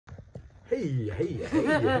Hey,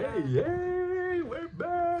 we're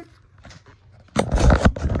back.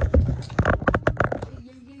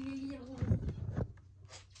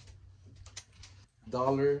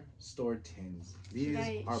 Dollar store tins. These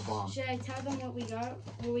are bomb. Should I tell them what we got,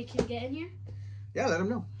 what we can get in here? Yeah, let them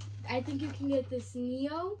know. I think you can get this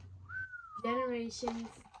Neo Generations.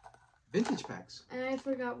 Vintage packs. And I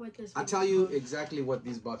forgot what this I'll tell you exactly what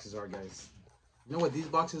these boxes are, guys. You know what these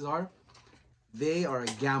boxes are? They are a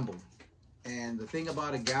gamble. And the thing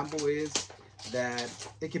about a gamble is that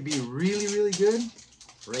it could be really, really good,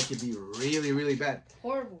 or it could be really, really bad.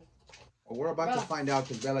 Horrible. Well, we're about to find out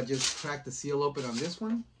because Bella just cracked the seal open on this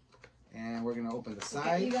one. And we're going to open the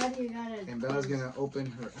side. You got it. And Bella's going to open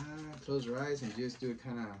her close her eyes and just do it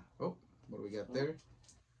kind of, oh, what do we got there?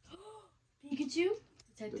 Pikachu.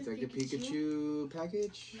 Detective Pikachu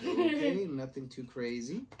package. Okay, nothing too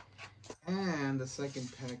crazy. And the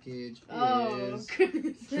second package is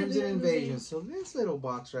Crimson Invasion. So this little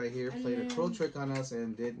box right here played a troll trick on us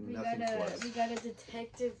and did nothing for us. We got a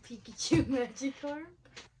Detective Pikachu Magikarp.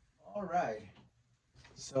 All right.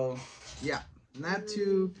 So yeah, not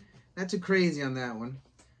too crazy on that one.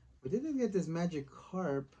 We did get this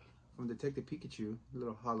Magikarp from Detective Pikachu, a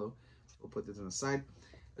little hollow. We'll put this on the side.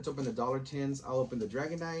 Let's open the dollar tins. I'll open the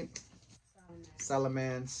Dragonite,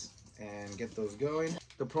 Salamence, and get those going.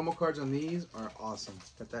 The promo cards on these are awesome.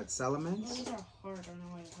 Got that Salamence. Those are hard. I don't know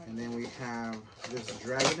why they're hard. And then we have this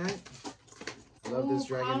Dragonite. Love this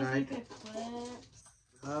Dragonite.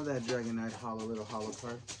 Love that Dragonite little hollow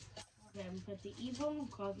card. Okay, I'm gonna put the Evo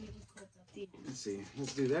Cosmic Eclipse at the end. Let's see.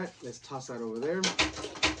 Let's do that. Let's toss that over there.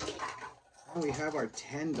 And we have our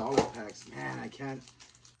 $10 packs. Man, I can't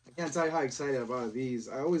tell you how excited about these.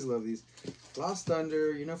 I always love these. Lost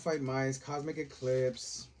Thunder, Unified Mice, Cosmic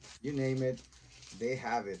Eclipse, you name it, they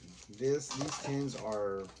have it. These tins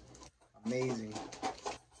are amazing.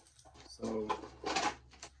 So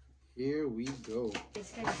here we go.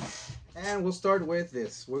 And we'll start with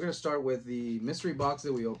this. We're gonna start with the mystery box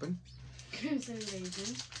that we opened. Crimson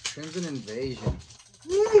Invasion. Crimson Invasion.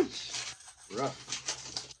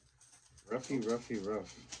 Rough. Rough.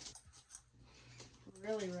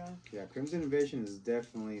 Really rough. Yeah, Crimson Invasion is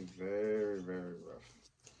definitely very, very rough.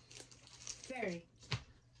 Very.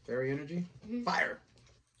 Fairy energy? Fire!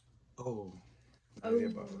 Oh.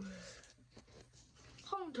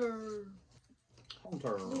 Hunter.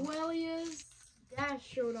 Duelius. Dash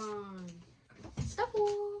Showdown.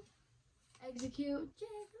 Stubble. Execute.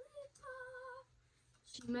 Jigglypuff.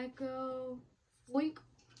 Shimeko. Wink.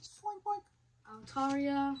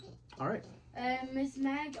 Altaria. Alright. And Miss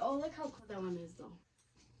Mag. Oh, look how cool that one is, though.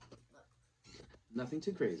 Nothing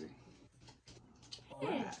too crazy.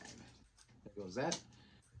 Alright. There goes that.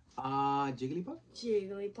 Jigglypuff.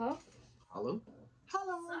 Hollow.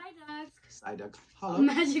 Psyduck. Hollow.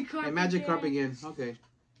 Magikarp. Hey, Magikarp again. Okay.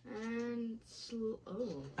 And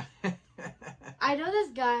I know this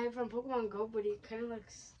guy from Pokemon Go, but he kind of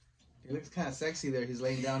looks. He looks kind of sexy there. He's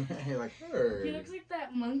laying down. You're like, hey. He looks like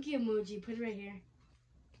that monkey emoji. Put it right here.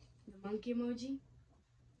 The monkey emoji.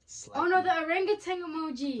 Slacky. Oh no, the orangutan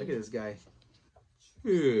emoji. Look at this guy.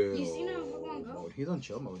 You seen him on Pokemon Go? He's on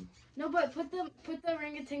chill mode. No, but put the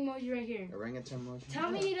orangutan emoji right here. Orangutan emoji. Tell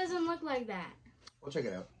me he doesn't look like that. We'll check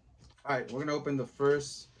it out. All right, we're gonna open the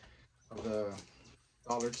first of the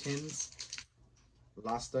dollar tins.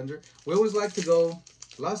 Lost Thunder. We always like to go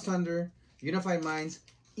Lost Thunder, Unified Minds,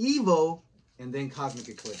 Evo, and then Cosmic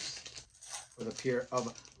Eclipse for the Pier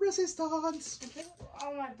of Resistance. I think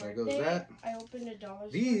on my birthday, There goes that. I opened a dollar.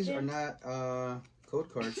 These are not code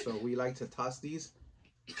cards, so we like to toss these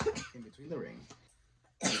in between the ring.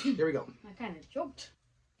 Here we go. I kind of choked.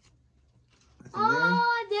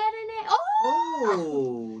 Oh, detonate!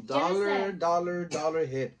 Oh, dollar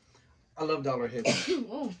hit. I love dollar hits.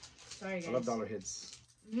 Oh, sorry guys. I love dollar hits.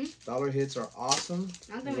 Dollar hits are awesome.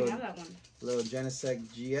 I don't think we have that one. Little Genesect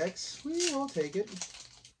GX. We'll take it.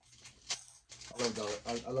 I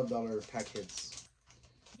love dollar pack hits.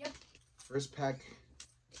 Yep. First pack.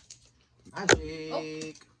 Magic. Oh.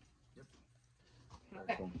 Yep.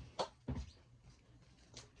 Okay. Cool.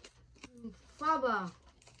 Faba.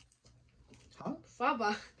 Huh?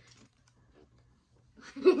 Faba.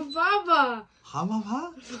 Faba. Hamama?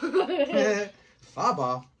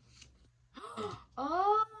 Faba.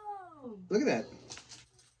 Oh. Look at that.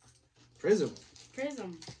 Prism.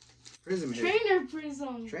 Prism hit.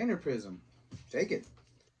 Trainer Prism. Take it.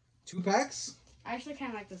 2 packs. I actually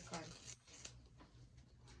kind of like this card.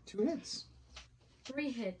 2 hits.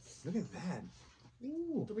 3 hits. Look at that.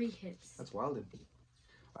 Ooh. 3 hits. That's wild.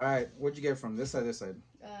 All right. What'd you get from this side, this side?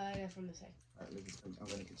 I got from this side. I'm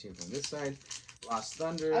gonna continue from this side. Lost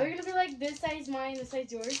Thunder. Are we gonna be like this side's mine, this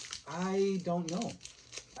side's yours? I don't know.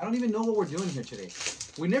 I don't even know what we're doing here today.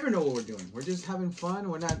 We never know what we're doing. We're just having fun.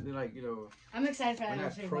 We're not like, you know. I'm excited for that. We're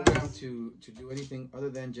not programmed to do anything other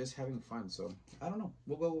than just having fun. So I don't know.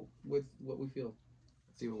 We'll go with what we feel.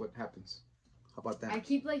 See what happens. How about that? I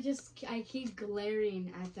keep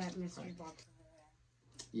glaring at that mystery box.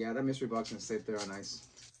 Yeah, that mystery box can sit there on ice.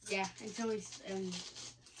 Yeah, until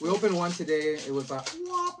we opened one today. It was like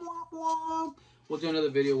womp womp womp. We'll do another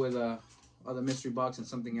video with other mystery box and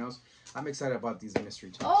something else. I'm excited about these mystery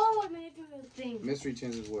tins. Oh, I made it through the thing. Mystery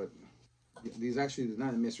tins is what? These actually are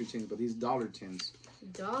not mystery tins, but these dollar tins.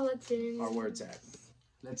 Dollar tins are where it's at.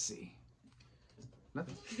 Let's see.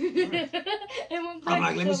 Nothing. I'm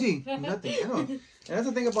like, let me see. Nothing. I don't. And that's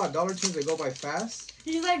the thing about dollar tins; they go by fast.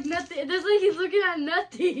 He's like nothing. It does like he's looking at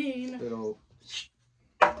nothing. Little.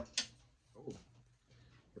 Oh.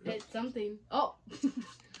 Hit something. Oh.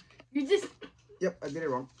 You just. Yep, I did it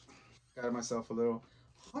wrong. Got myself a little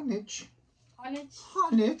honage. Honage.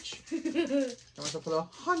 Got myself a little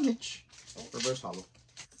honage. Oh, reverse hollow.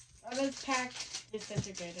 Oh, this pack is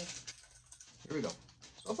disintegrated. Here we go.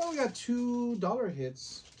 So far we got $2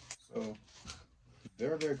 hits. So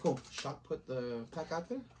very, very cool. Shock put the pack out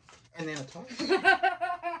there. And then a toss.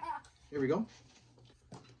 Here we go.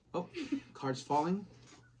 Oh, cards falling.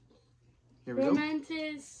 Here we go.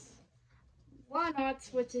 Romantis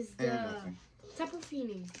Walnuts, which is the Tapu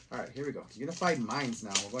Fini. Alright, here we go. Unified Minds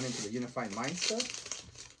now. We're going into the Unified Mind stuff.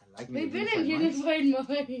 I like me. We've been in Unified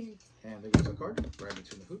Minds. And there goes a card right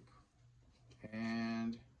between the hoop.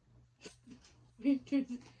 And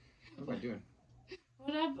what am I doing?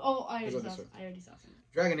 What up? Oh, I already saw something.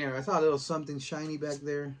 Dragonair. I saw a little something shiny back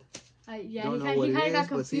there. Yeah, don't know what it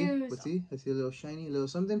is. Let's see. Let's see. I see a little shiny, a little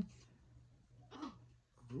something.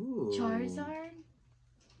 Ooh. Charizard.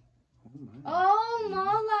 Oh my. Oh,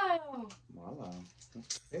 Molo. Molo.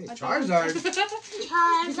 Hey, Charizard.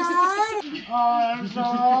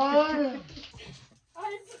 Charizard.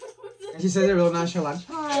 And she says it real nonchalant.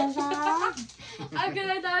 I thought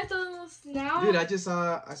I saw a little snout. Dude,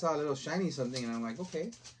 I saw a little shiny something, and I'm like,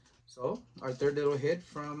 okay. So our third little hit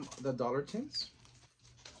from the dollar tins.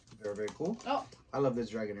 Very, very cool. Oh, I love this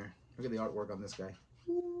Dragonair. Look at the artwork on this guy.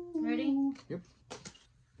 Ready? Yep.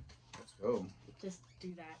 Let's go. Just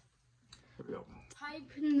do that. Here we go.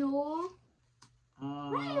 Type no.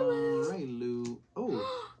 Railu. Oh.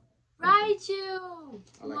 Raichu.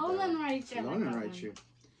 I like Lolan that. Raichu. Lolan Raichu.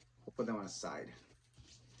 We'll put that one aside.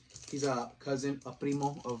 He's a cousin, a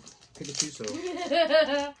primo of Pikachu, so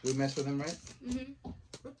we mess with him, right? Mhm.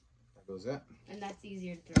 That goes that. And that's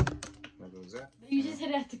easier to throw. That goes that. You just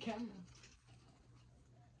hit it at the camera.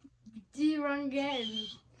 Do you run again?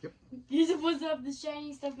 Yep. You're supposed to have the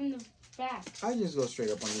shiny stuff in the back. I just go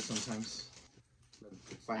straight up on this sometimes.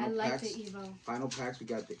 The final I like packs, the Evo. Final packs, we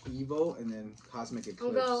got the Evo and then Cosmic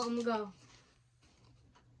Eclipse. I'm gonna go.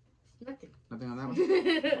 Nothing. Nothing on that one?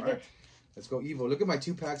 Alright. Let's go Evo. Look at my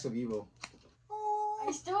 2 packs of Evo.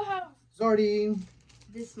 I still have Zardy.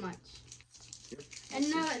 this much. Yep. And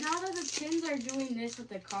now that the tins are doing this with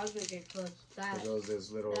the Cosmic Eclipse, There goes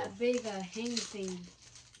this little that big hang thing.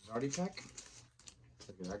 Zardy pack.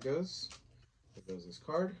 Look at that goes. There goes this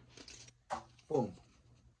card. Boom.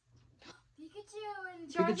 Pikachu and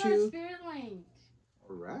Pikachu. Charizard Spirit Link.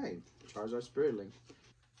 Alright. Charizard Spirit Link.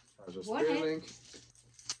 Charizard What Spirit hit? Link.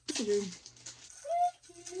 Pikachu.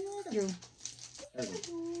 Pikachu. There we go.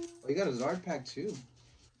 Oh, you got a Zard pack too.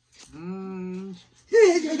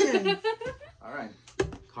 Alright.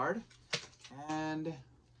 Card. And here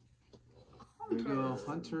we go.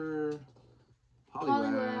 Hunter.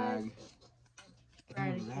 Poliwag.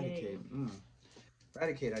 Eradicate.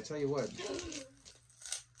 Eradicate, I tell you what.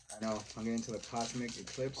 I know. I'm getting to the Cosmic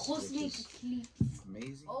Eclipse. Cosmic which is Eclipse.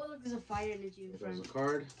 amazing. Oh, look, there's a fire energy in There's front. a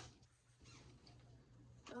card.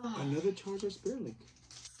 Ugh. Another Charizard Spirit Link.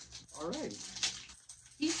 Alright.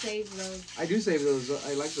 He saved those. I do save those.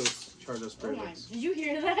 I like those Charizard Oh Spirit my! Links. Did you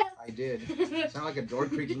hear that? I did. Sound like a door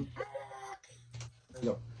creaking. There you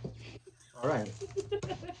go. Alright.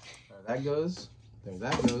 There that goes. There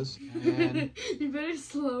that goes. And You better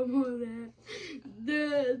slow mo that.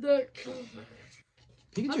 The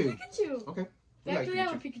Pikachu. Pikachu. Okay. We We like actually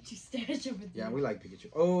have a Pikachu. Pikachu stash over there. Yeah, we like Pikachu.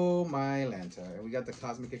 Oh my Lanta. And we got the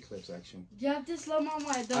Cosmic Eclipse action. You have to slow mo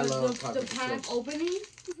my I love the Cosmic pan Eclipse. opening.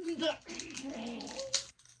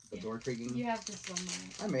 The door creaking. You have to slow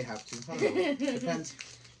mo. I may have to. I don't know.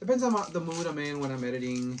 Depends on the mood I'm in when I'm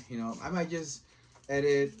editing. You know, I might just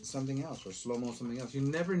edit something else or slow-mo something else. You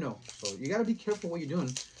never know. So you got to be careful what you're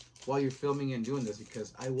doing while you're filming and doing this,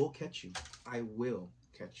 because I will catch you. I will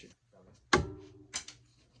catch you.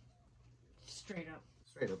 Straight up.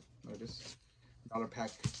 Straight up. Look at this. $1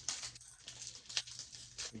 pack.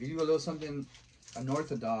 If you do a little something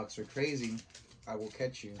unorthodox or crazy, I will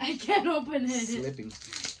catch you. I can't open it. Slipping.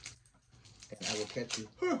 And I will catch you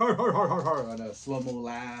on a slow-mo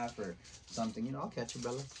laugh or something. You know, I'll catch you,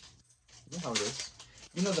 Bella. You know how it is.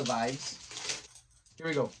 You know the vibes. Here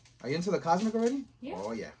we go. Are you into the cosmic already? Yeah.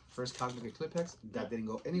 Oh, yeah. First cosmic Eclipse. That didn't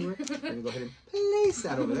go anywhere. Let me go ahead and place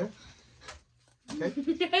that over there.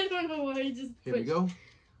 Okay. I don't know why I just Here we go.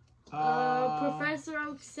 Professor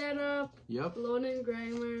Oak setup. Yep. Lone and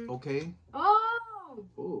Grimer. Okay. Oh!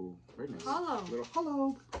 Oh, very nice. Hollow. Little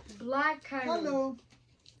hollow. Black kind. Hello.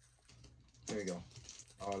 There we go.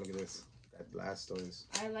 Oh, look at this. That Blastoise.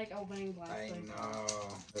 I like opening Blastoise. I know.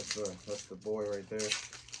 That's the boy right there.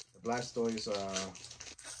 The Blastoise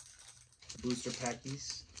booster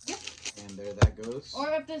packies. Yep. And there that goes. Or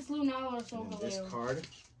if this Lunala or so. And this card.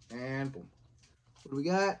 And boom. What do we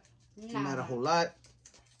got? Not a whole lot.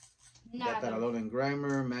 Got that Alolan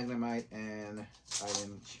Grimer, Magnemite, and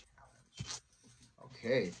Island Challenge.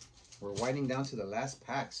 Okay. We're winding down to the last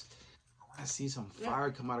packs. I want to see some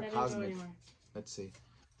fire come out of Cosmic. Let's see.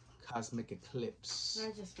 Cosmic Eclipse.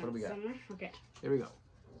 What do we got? Okay. Here we go.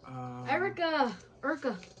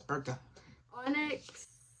 Urka. Onyx.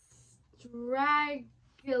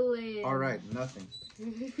 Dragulin. All right, nothing.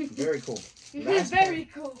 Very cool.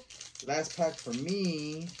 Cool. Last pack for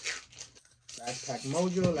me. Last pack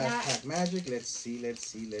Mojo. Last pack Magic. Let's see.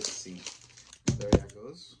 There that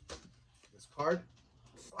goes. This card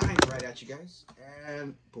flying right at you guys,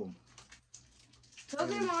 and boom.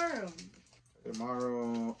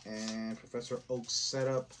 Tomorrow and Professor Oak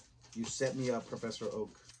setup. You set me up, Professor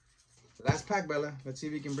Oak. Last pack, Bella. Let's see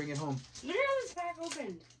if we can bring it home. Look at how this pack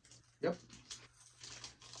opened.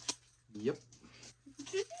 Yep.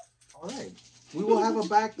 All right. We will have a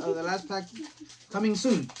back of the last pack coming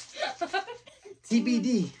soon.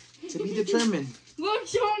 TBD. To be determined. Look,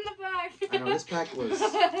 show him the pack. I know, this pack was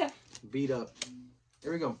beat up.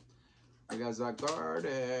 Here we go. I got Zygarde.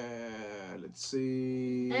 Let's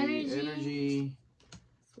see. Energy.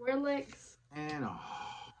 Swirlix. And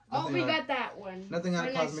we got that one. Nothing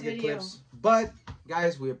on Cosmic Eclipse. But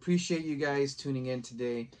guys, we appreciate you guys tuning in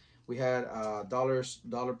today. We had dollar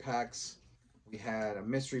packs. We had a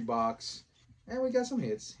mystery box. And we got some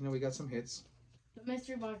hits. You know, we got some hits. The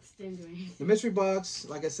mystery box didn't do anything. The mystery box,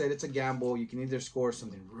 like I said, it's a gamble. You can either score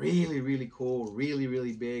something really, really cool, really,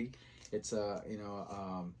 really big. It's a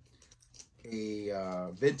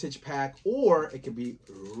vintage pack, or it could be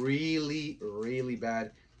really, really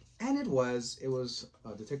bad. And it was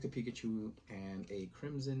Detective Pikachu and a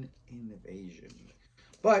Crimson Invasion.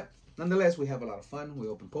 But nonetheless, we have a lot of fun. We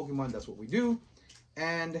open Pokemon. That's what we do.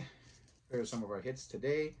 And here are some of our hits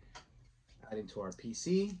today. Adding to our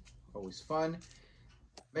PC. Always fun.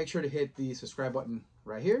 Make sure to hit the subscribe button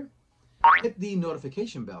right here. Hit the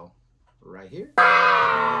notification bell right here.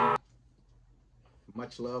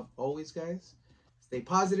 Much love always, guys. Stay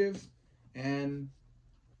positive and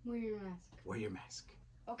wear your mask. Wear your mask.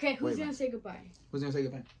 Okay, who's going to say goodbye? Who's going to say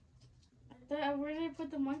goodbye? Where did I put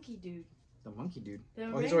the monkey dude? The monkey dude?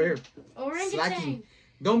 Oh, he's over here. Slacking.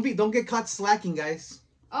 Don't get caught slacking, guys.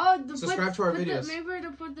 Oh, subscribe to our videos. Remember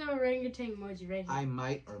to put the orangutan emoji right here. I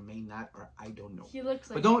might or may not, or I don't know. He looks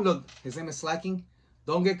like. But don't look. His name is Slacking.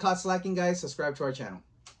 Don't get caught slacking, guys. Subscribe to our channel.